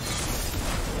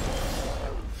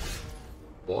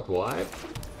 Board wipe.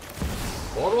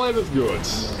 Board wipe is good.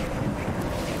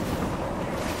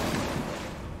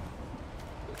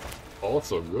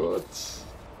 Also good.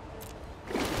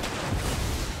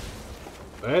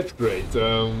 That's great.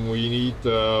 We need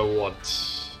what?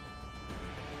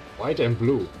 White and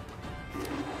blue.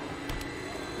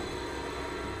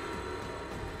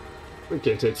 We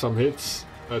can take some hits.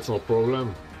 That's no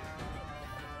problem.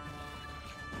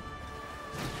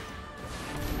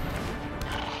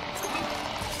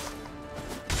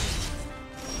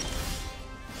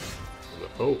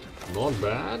 Oh, not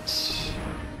bad.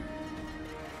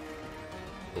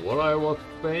 What I was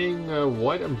saying,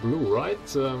 white and blue,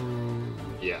 right?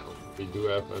 Yeah, we do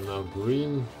have enough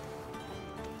green.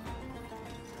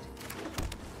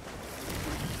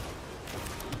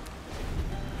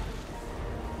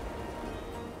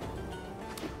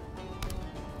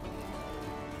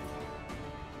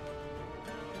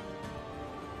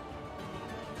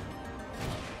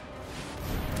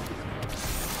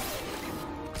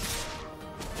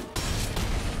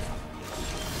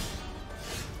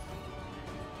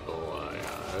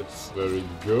 Very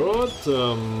good.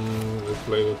 Let's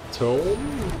play the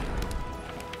Tome.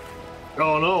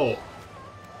 Oh no!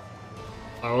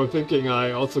 I was thinking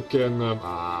I also can...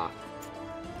 Oh,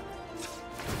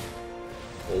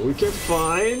 we can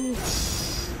find...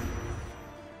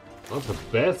 Not the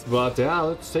best, but yeah,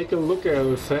 let's take a look at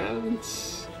his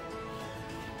hands.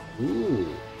 Ooh!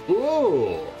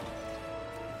 Ooh!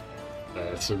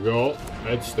 Let's go.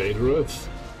 That's dangerous.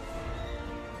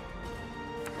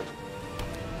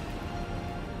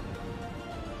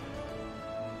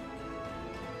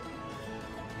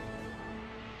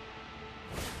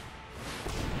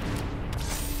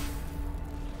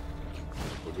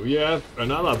 We have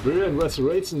another brilliant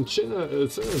restoration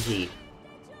synergy.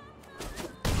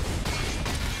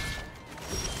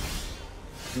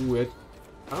 Ooh, it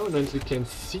permanently can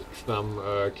seek some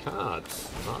cards.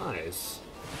 Nice.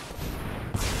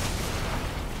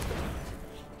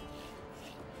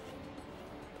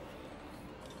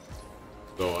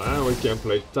 So we can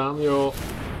play Tamiyo.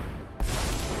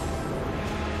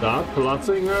 Start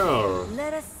plussing her.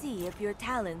 Let us see if your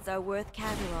talents are worth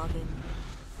cataloging.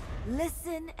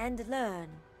 Listen and learn.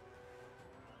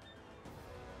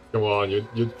 Come on,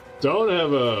 you don't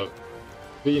have a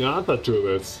clean answer to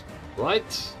this,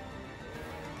 right?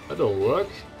 That don't work.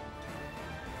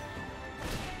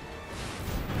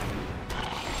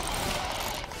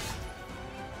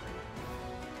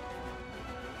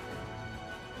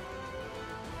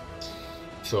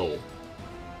 So,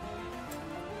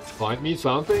 find me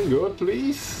something good,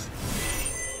 please.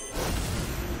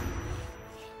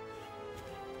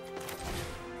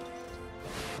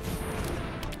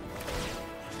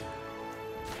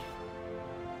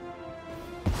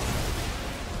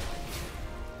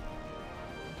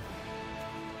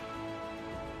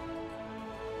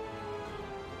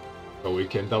 So we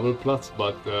can double plus,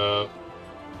 but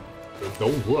it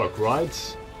don't work,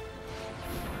 right?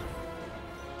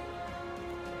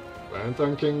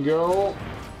 Bant can go.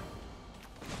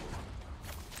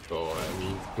 So I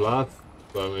need plus,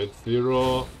 so it's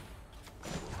 0.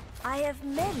 I have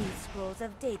many scrolls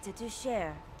of data to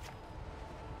share.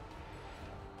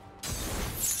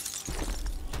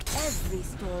 Every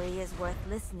story is worth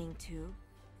listening to.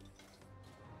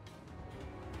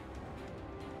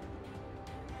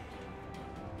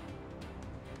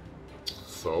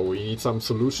 So we need some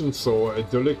solutions, so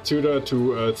Idyllic Tutor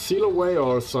to seal away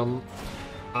or some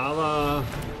other...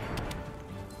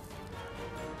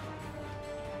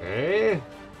 Okay,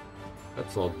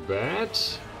 that's not bad.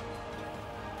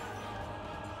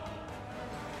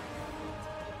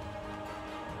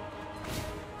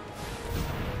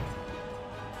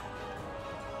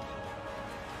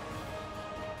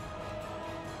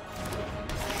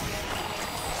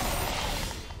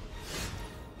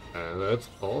 And that's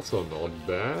also not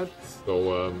bad.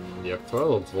 So, yeah,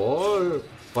 first of all,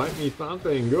 find me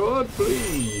something good,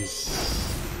 please.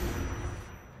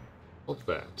 Not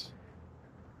bad.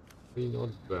 Really not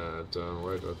bad.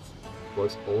 Wait, that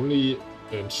was only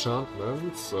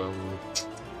enchantments.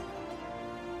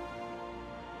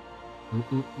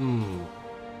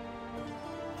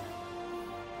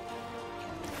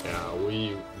 Yeah,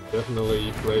 we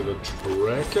definitely play the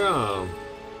tracker.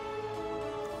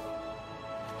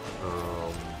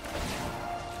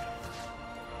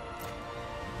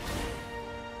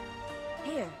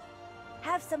 Here,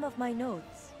 have some of my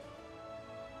notes.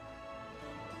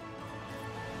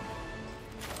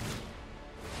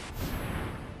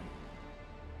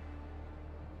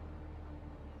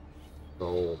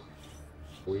 So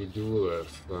we do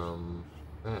this.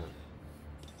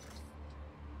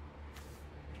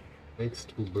 Takes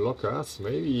 2 blockers.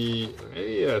 Maybe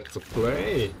it's a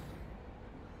play.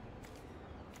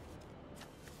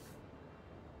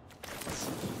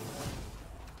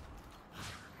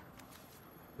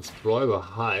 Destroy the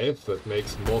hive. That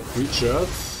makes more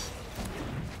creatures.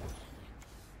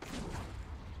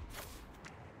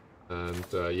 And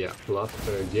yeah, plus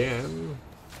again.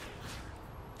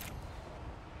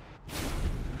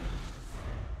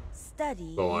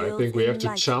 So I think we have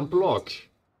to jump block.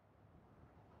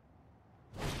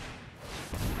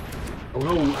 Oh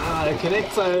no, I can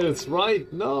exile this,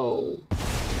 right? No.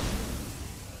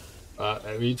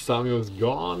 I mean, Tamiyo is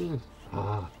gone.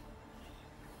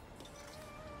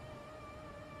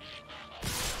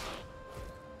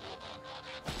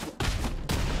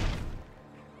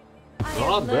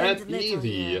 Not that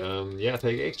easy. Yeah,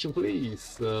 take action,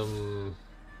 please.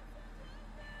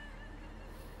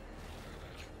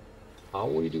 How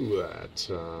we do that?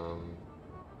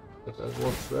 That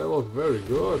was very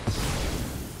good.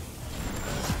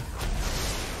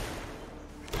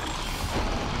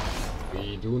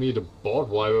 We do need a board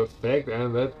wipe effect,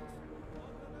 and that's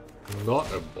not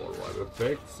a board wipe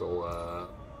effect. So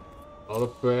auto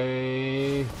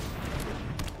play.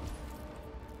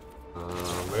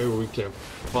 Maybe we can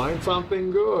find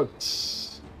something good.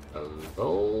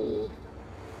 Hello.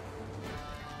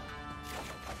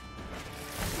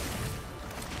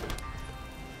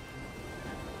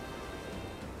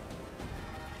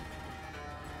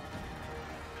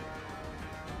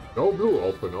 No blue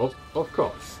open, of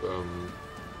course.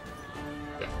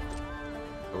 Yeah.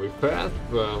 And we pass.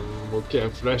 We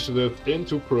can flash this in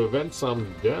to prevent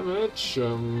some damage.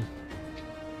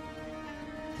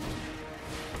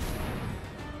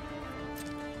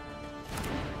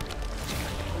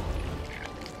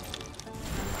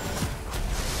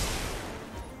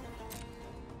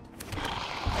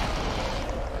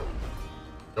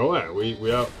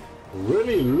 we are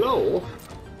really low.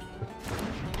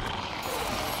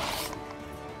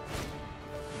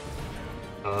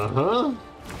 Uh-huh.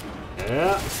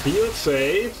 Yeah, feel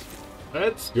safe.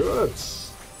 That's good.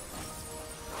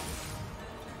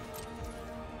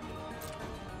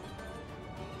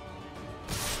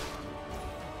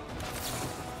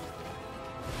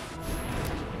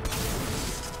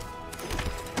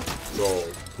 So,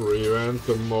 prevent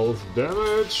the most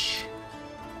damage.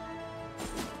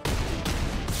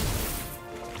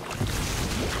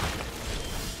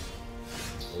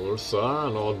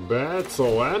 Urza, not bad.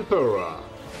 So, Emperor.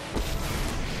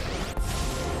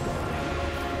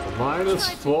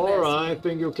 -4, I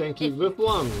think you can keep this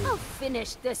one. I'll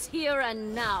finish this here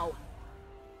and now.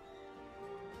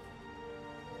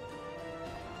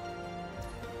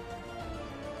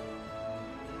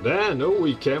 Then, oh,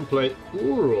 we can play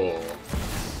Uro.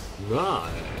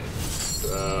 Nice.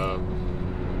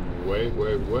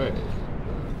 Wait.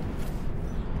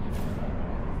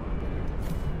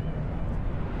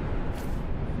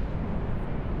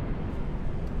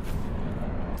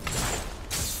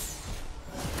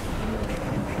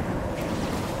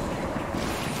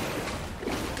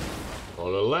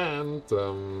 For the land,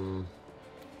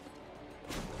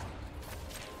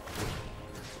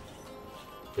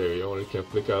 okay, we only can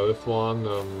flick out this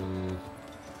one.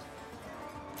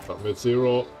 Submit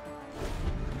 0.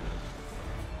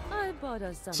 I bought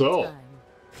us some So, time.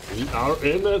 we are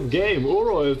in that game.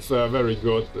 Uro is very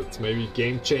good. It's maybe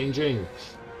game changing.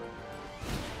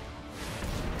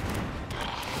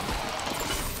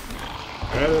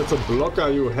 And it's a blocker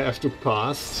you have to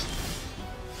pass.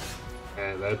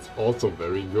 And that's also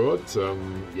very good.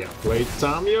 Yeah, play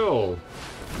Tamiyo.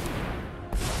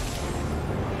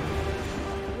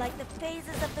 Like the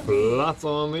phases of the moon, Plus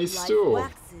on these life two.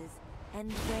 waxes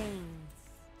and wanes.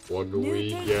 What do New we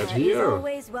data get is here?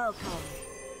 always welcome.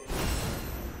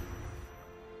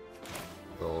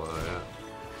 So, yeah.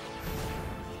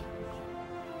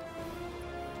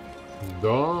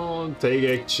 Don't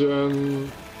take action.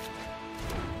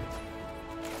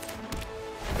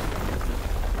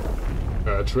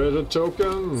 A treasure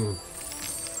token.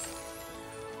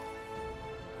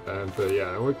 And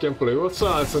yeah, we can play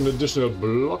Urza as an additional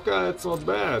blocker, it's not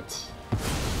bad.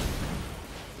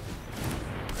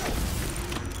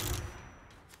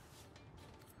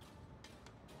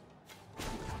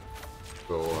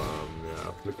 So,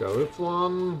 yeah, flick out this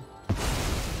one.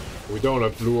 We don't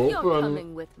have blue You're open.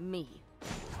 coming with me.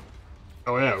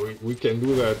 Oh yeah, we can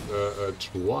do that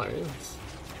twice.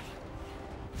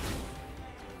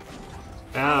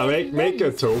 Ah, make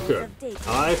a token.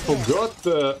 I forgot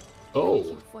the... Oh, Thank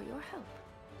you for your help.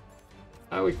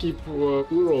 I will keep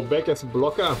Uro back as a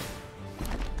blocker.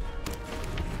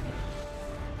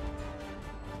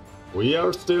 We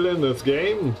are still in this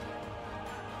game.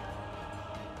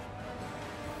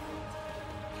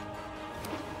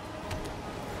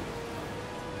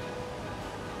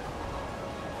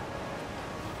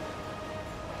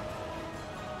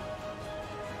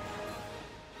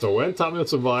 So when Tamiyo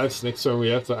survives, next turn we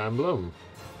have the Emblem.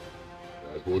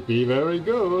 That would be very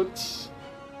good.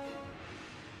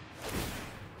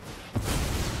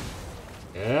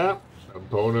 Yeah,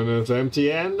 opponent is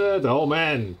empty-handed. Oh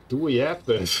man, do we have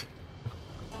this?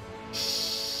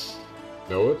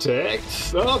 No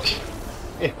attacks.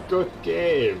 Okay, good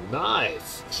game.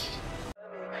 Nice.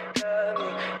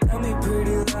 Tell me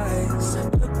pretty lies,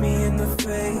 look me in the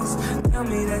face. Tell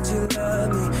me that you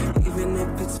love me, even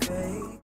if it's